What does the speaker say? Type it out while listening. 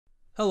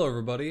Hello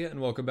everybody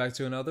and welcome back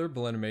to another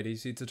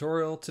Blendermadeeasy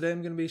tutorial. Today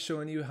I'm going to be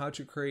showing you how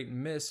to create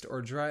mist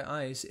or dry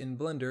ice in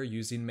Blender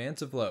using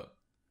Mantaflow.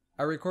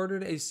 I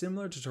recorded a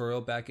similar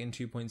tutorial back in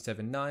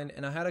 2.79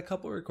 and I had a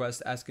couple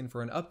requests asking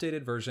for an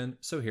updated version,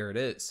 so here it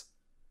is.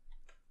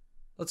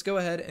 Let's go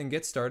ahead and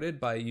get started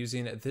by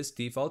using this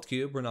default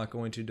cube. We're not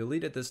going to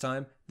delete it this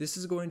time. This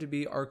is going to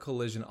be our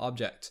collision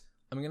object.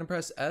 I'm going to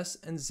press S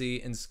and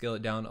Z and scale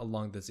it down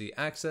along the Z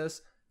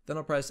axis. Then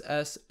I'll press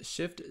S,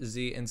 Shift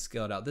Z and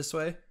scale it out this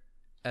way.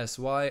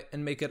 SY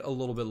and make it a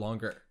little bit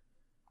longer.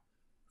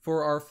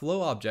 For our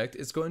flow object,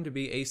 it's going to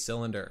be a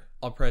cylinder.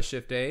 I'll press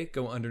Shift A,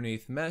 go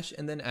underneath mesh,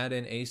 and then add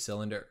in a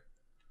cylinder.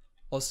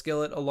 I'll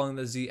scale it along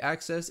the Z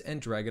axis and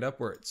drag it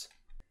upwards.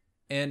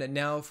 And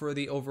now for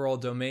the overall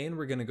domain,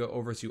 we're going to go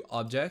over to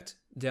Object,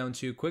 down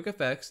to Quick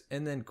Effects,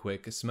 and then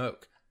Quick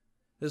Smoke.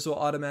 This will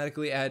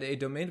automatically add a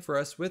domain for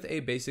us with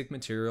a basic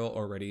material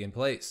already in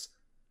place.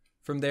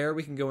 From there,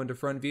 we can go into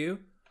Front View.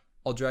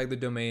 I'll drag the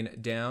domain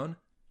down,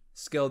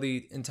 scale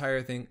the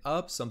entire thing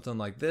up, something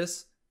like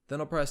this.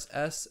 Then I'll press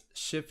S,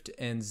 Shift,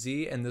 and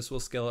Z, and this will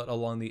scale it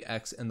along the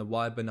X and the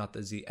Y, but not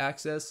the Z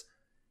axis.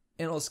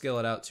 And I'll scale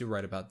it out to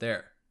right about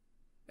there.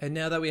 And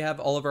now that we have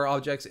all of our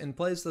objects in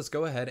place, let's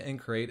go ahead and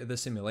create the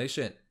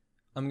simulation.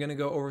 I'm going to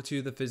go over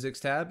to the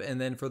Physics tab,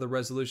 and then for the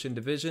resolution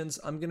divisions,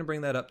 I'm going to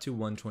bring that up to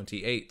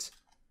 128.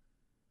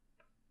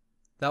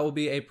 That will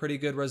be a pretty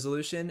good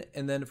resolution.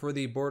 And then for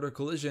the border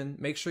collision,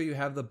 make sure you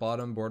have the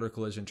bottom border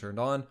collision turned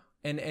on,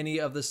 and any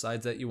of the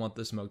sides that you want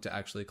the smoke to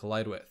actually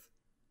collide with.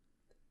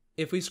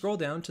 If we scroll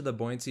down to the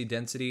buoyancy,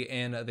 density,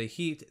 and the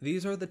heat,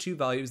 these are the two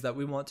values that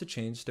we want to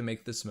change to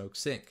make the smoke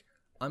sink.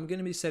 I'm going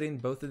to be setting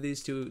both of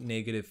these to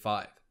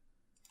 -5.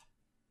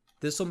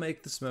 This will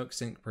make the smoke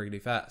sink pretty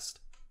fast.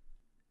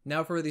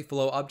 Now for the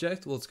flow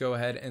object, let's go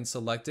ahead and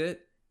select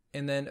it.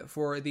 And then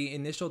for the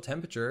initial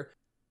temperature,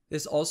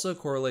 this also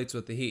correlates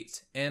with the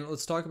heat. And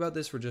let's talk about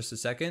this for just a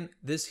second.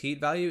 This heat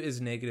value is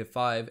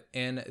 -5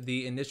 and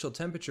the initial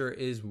temperature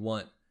is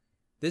 1.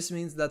 This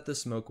means that the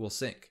smoke will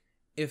sink.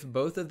 If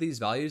both of these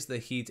values, the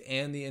heat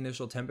and the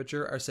initial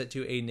temperature, are set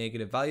to a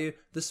negative value,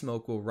 the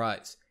smoke will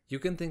rise. You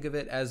can think of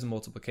it as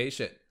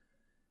multiplication.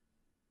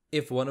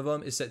 If one of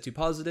them is set to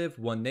positive,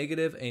 one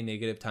negative, a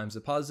negative times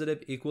a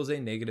positive equals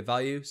a negative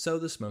value, so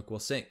the smoke will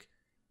sink.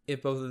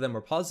 If both of them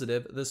are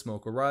positive, the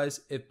smoke will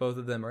rise. If both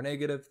of them are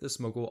negative, the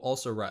smoke will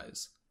also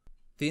rise.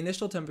 The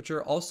initial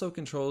temperature also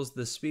controls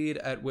the speed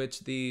at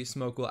which the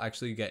smoke will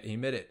actually get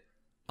emitted.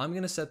 I'm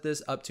going to set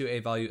this up to a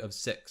value of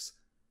 6.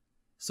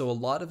 So a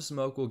lot of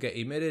smoke will get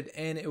emitted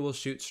and it will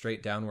shoot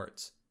straight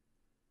downwards.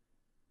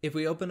 If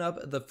we open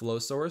up the flow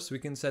source, we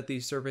can set the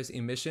surface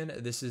emission.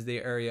 This is the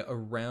area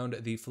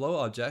around the flow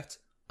object.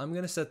 I'm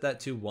going to set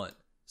that to 1,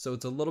 so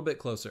it's a little bit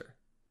closer.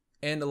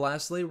 And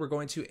lastly, we're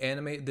going to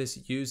animate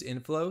this use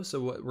inflow. So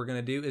what we're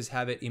going to do is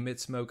have it emit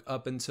smoke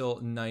up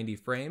until 90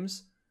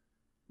 frames.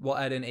 We'll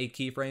add in a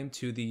keyframe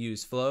to the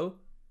use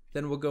flow.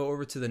 Then we'll go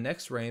over to the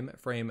next frame,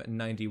 frame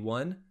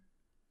 91,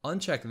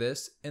 uncheck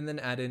this, and then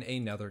add in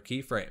another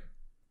keyframe.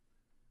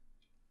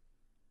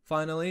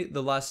 Finally,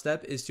 the last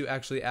step is to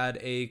actually add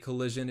a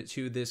collision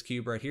to this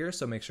cube right here.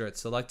 So make sure it's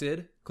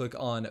selected, click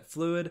on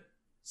Fluid,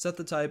 set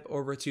the type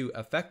over to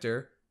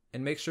Effector,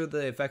 and make sure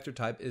the effector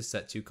type is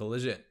set to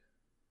Collision.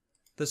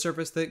 The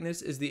surface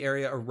thickness is the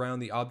area around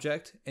the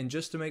object, and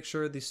just to make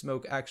sure the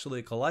smoke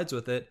actually collides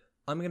with it,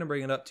 I'm going to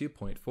bring it up to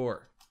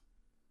 0.4.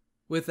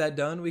 With that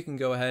done, we can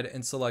go ahead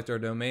and select our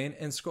domain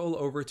and scroll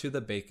over to the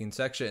baking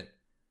section.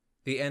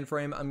 The end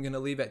frame I'm going to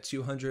leave at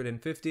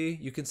 250.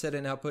 You can set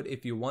an output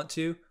if you want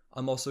to.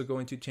 I'm also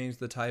going to change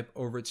the type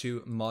over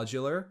to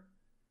modular.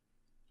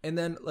 And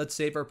then let's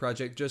save our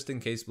project just in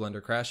case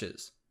Blender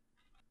crashes.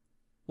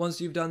 Once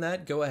you've done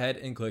that, go ahead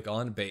and click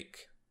on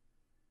Bake.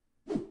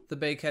 The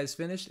bake has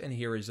finished and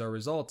here is our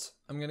result.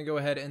 I'm going to go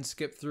ahead and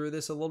skip through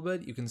this a little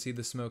bit. You can see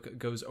the smoke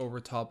goes over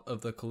top of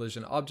the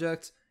collision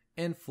object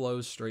and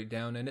flows straight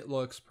down, and it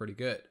looks pretty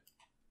good.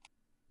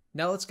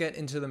 Now let's get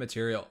into the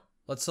material.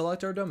 Let's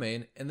select our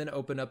domain and then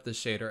open up the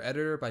shader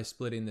editor by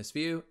splitting this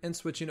view and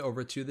switching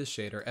over to the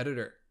shader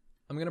editor.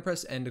 I'm going to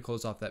press N to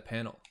close off that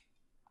panel.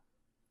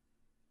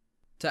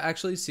 To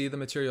actually see the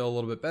material a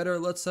little bit better,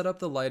 let's set up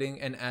the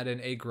lighting and add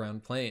in a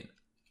ground plane.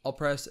 I'll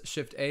press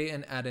Shift A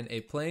and add in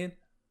a plane.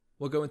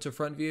 We'll go into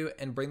front view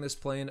and bring this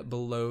plane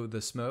below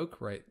the smoke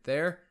right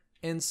there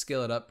and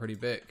scale it up pretty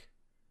big.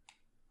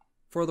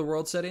 For the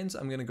world settings,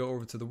 I'm going to go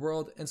over to the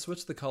world and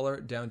switch the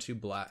color down to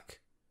black.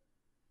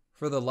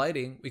 For the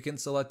lighting, we can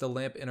select the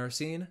lamp in our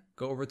scene,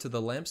 go over to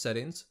the lamp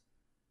settings,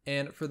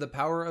 and for the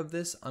power of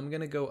this, I'm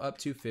going to go up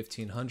to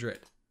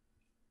 1500.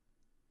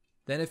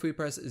 Then if we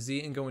press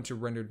Z and go into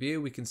rendered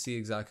view, we can see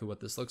exactly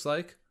what this looks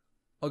like.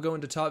 I'll go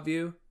into top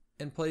view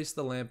and place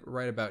the lamp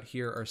right about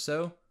here or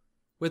so.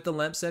 With the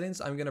lamp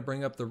settings, I'm going to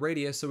bring up the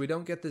radius so we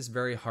don't get this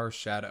very harsh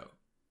shadow.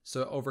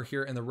 So over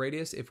here in the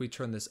radius, if we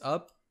turn this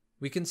up,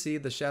 we can see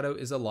the shadow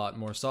is a lot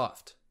more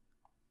soft.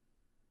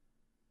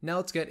 Now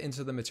let's get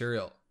into the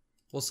material.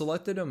 We'll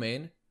select the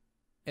domain,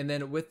 and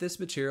then with this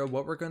material,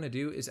 what we're going to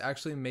do is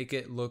actually make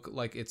it look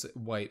like it's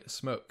white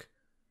smoke.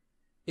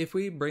 If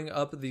we bring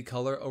up the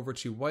color over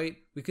to white,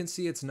 we can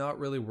see it's not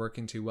really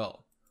working too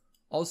well.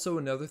 Also,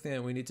 another thing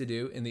that we need to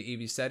do in the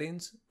Eevee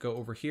settings, go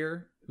over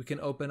here, we can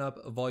open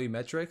up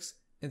Volumetrics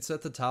and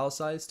set the tile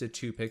size to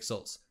 2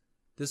 pixels.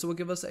 This will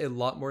give us a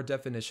lot more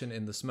definition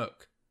in the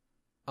smoke.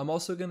 I'm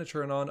also going to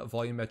turn on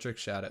Volumetric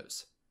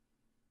Shadows.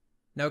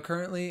 Now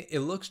currently,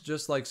 it looks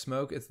just like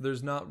smoke,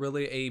 there's not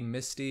really a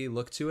misty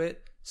look to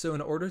it, so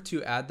in order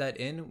to add that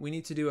in, we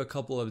need to do a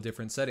couple of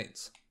different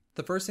settings.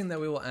 The first thing that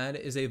we will add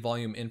is a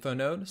volume info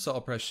node, so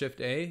I'll press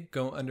Shift A,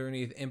 go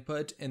underneath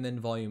input and then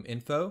volume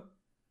info.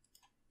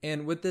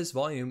 And with this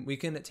volume, we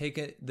can take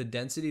the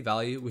density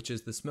value, which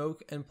is the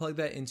smoke, and plug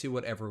that into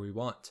whatever we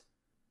want.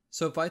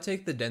 So if I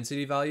take the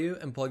density value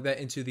and plug that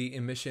into the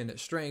emission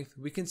strength,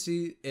 we can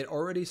see it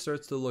already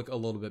starts to look a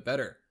little bit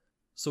better.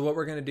 So what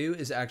we're going to do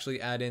is actually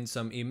add in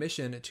some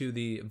emission to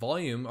the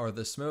volume or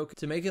the smoke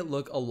to make it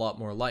look a lot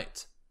more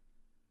light.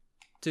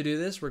 To do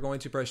this, we're going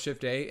to press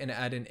Shift A and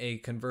add in a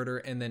converter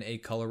and then a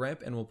color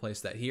ramp, and we'll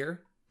place that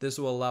here. This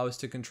will allow us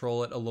to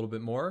control it a little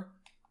bit more.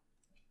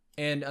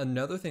 And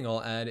another thing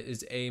I'll add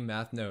is a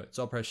math node.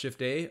 So I'll press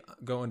Shift A,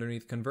 go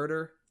underneath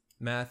converter,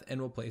 math,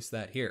 and we'll place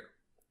that here.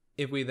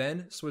 If we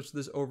then switch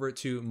this over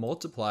to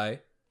multiply,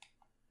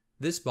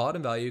 this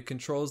bottom value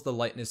controls the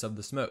lightness of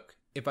the smoke.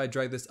 If I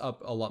drag this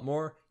up a lot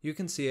more, you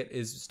can see it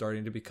is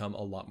starting to become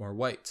a lot more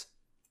white.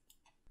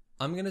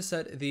 I'm going to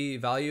set the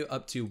value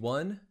up to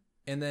 1,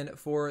 and then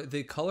for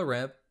the color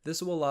ramp,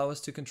 this will allow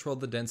us to control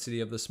the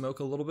density of the smoke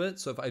a little bit.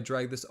 So if I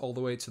drag this all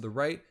the way to the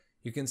right,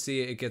 you can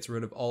see it gets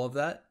rid of all of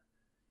that.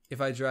 If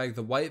I drag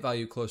the white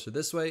value closer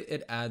this way,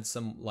 it adds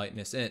some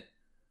lightness in.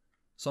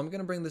 So I'm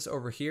going to bring this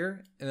over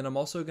here, and then I'm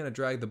also going to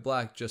drag the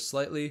black just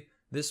slightly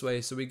this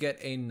way so we get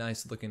a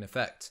nice looking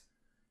effect.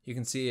 You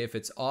can see if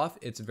it's off,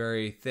 it's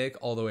very thick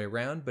all the way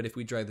around, but if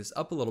we drag this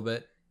up a little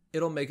bit,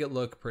 it'll make it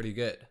look pretty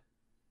good.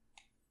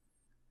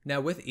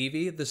 Now with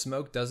Eevee, the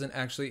smoke doesn't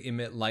actually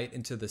emit light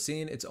into the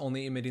scene, it's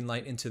only emitting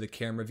light into the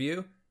camera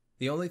view.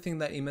 The only thing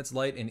that emits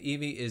light in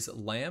Eevee is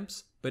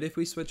lamps, but if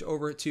we switch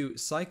over to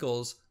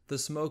cycles, the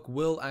smoke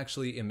will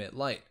actually emit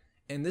light,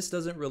 and this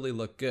doesn't really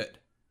look good.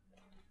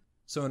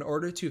 So in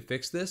order to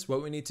fix this,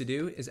 what we need to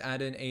do is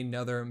add in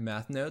another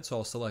math node. So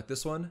I'll select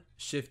this one,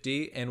 Shift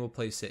D, and we'll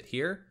place it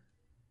here.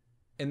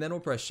 And then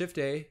we'll press Shift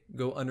A,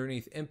 go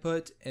underneath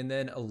input, and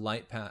then a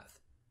light path.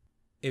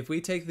 If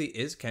we take the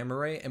is camera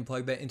ray and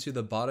plug that into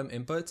the bottom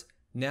input,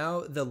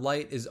 now the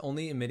light is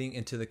only emitting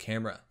into the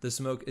camera. The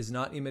smoke is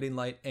not emitting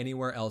light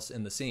anywhere else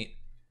in the scene.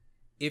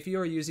 If you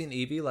are using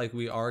Eevee like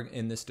we are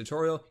in this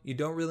tutorial, you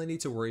don't really need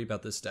to worry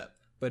about this step.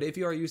 But if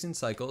you are using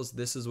cycles,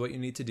 this is what you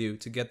need to do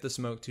to get the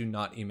smoke to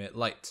not emit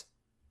light.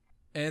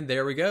 And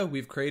there we go,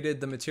 we've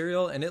created the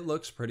material and it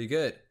looks pretty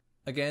good.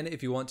 Again,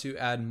 if you want to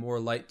add more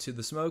light to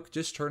the smoke,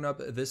 just turn up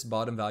this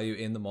bottom value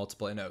in the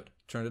multiply node.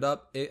 Turn it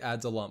up, it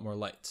adds a lot more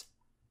light.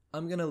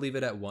 I'm going to leave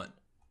it at 1.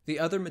 The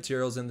other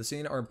materials in the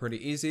scene are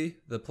pretty easy.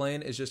 The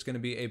plane is just going to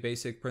be a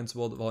basic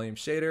principled volume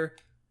shader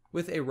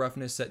with a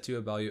roughness set to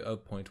a value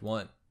of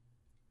 0.1.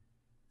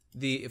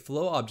 The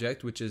flow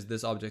object, which is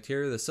this object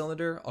here, the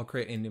cylinder, I'll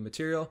create a new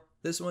material.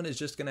 This one is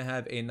just going to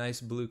have a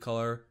nice blue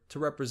color to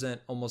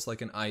represent almost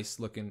like an ice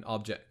looking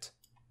object.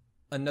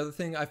 Another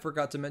thing I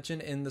forgot to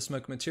mention in the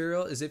smoke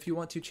material is if you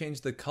want to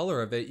change the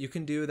color of it, you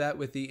can do that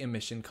with the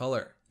emission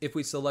color. If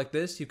we select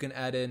this, you can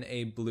add in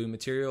a blue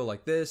material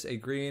like this, a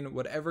green,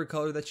 whatever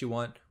color that you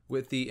want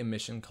with the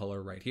emission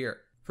color right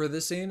here. For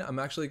this scene, I'm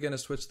actually going to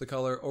switch the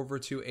color over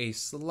to a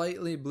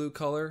slightly blue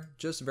color,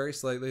 just very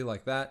slightly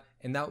like that,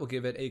 and that will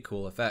give it a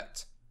cool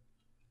effect.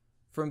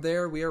 From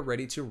there, we are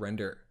ready to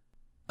render.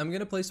 I'm going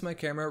to place my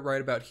camera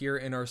right about here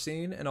in our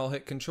scene, and I'll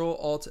hit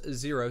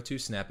Ctrl-Alt-0 to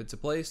snap it to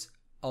place.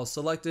 I'll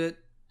select it,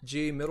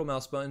 G middle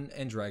mouse button,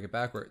 and drag it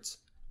backwards.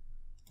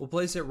 We'll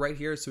place it right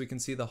here so we can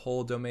see the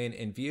whole domain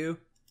in view.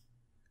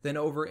 Then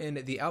over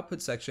in the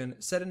output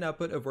section, set an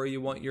output of where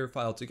you want your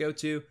file to go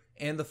to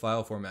and the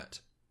file format.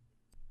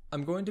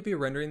 I'm going to be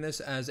rendering this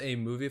as a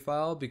movie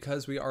file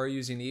because we are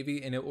using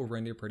Eevee and it will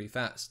render pretty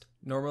fast.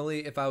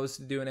 Normally, if I was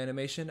to do an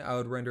animation, I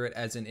would render it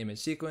as an image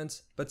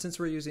sequence, but since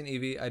we're using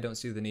Eevee, I don't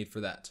see the need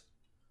for that.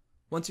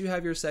 Once you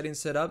have your settings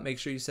set up, make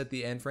sure you set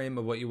the end frame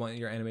of what you want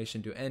your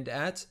animation to end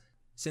at.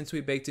 Since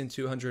we baked in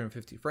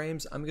 250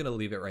 frames, I'm going to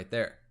leave it right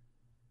there.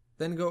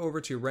 Then go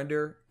over to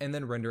render and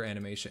then render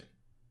animation.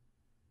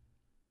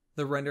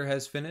 The render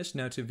has finished.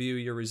 Now to view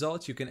your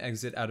results, you can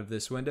exit out of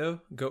this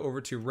window, go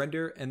over to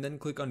render and then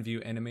click on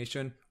view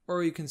animation,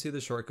 or you can see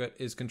the shortcut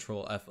is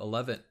Ctrl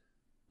F11.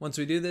 Once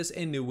we do this,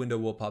 a new window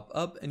will pop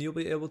up and you'll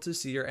be able to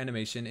see your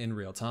animation in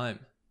real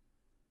time.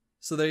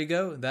 So there you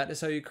go, that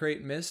is how you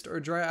create mist or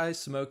dry ice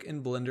smoke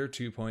in Blender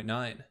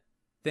 2.9.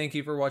 Thank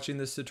you for watching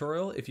this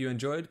tutorial. If you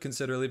enjoyed,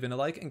 consider leaving a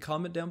like and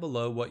comment down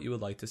below what you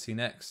would like to see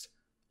next.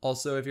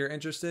 Also, if you're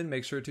interested,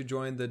 make sure to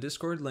join the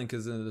Discord, link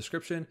is in the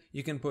description.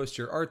 You can post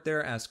your art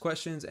there, ask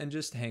questions, and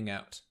just hang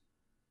out.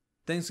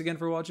 Thanks again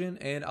for watching,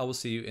 and I will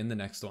see you in the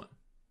next one.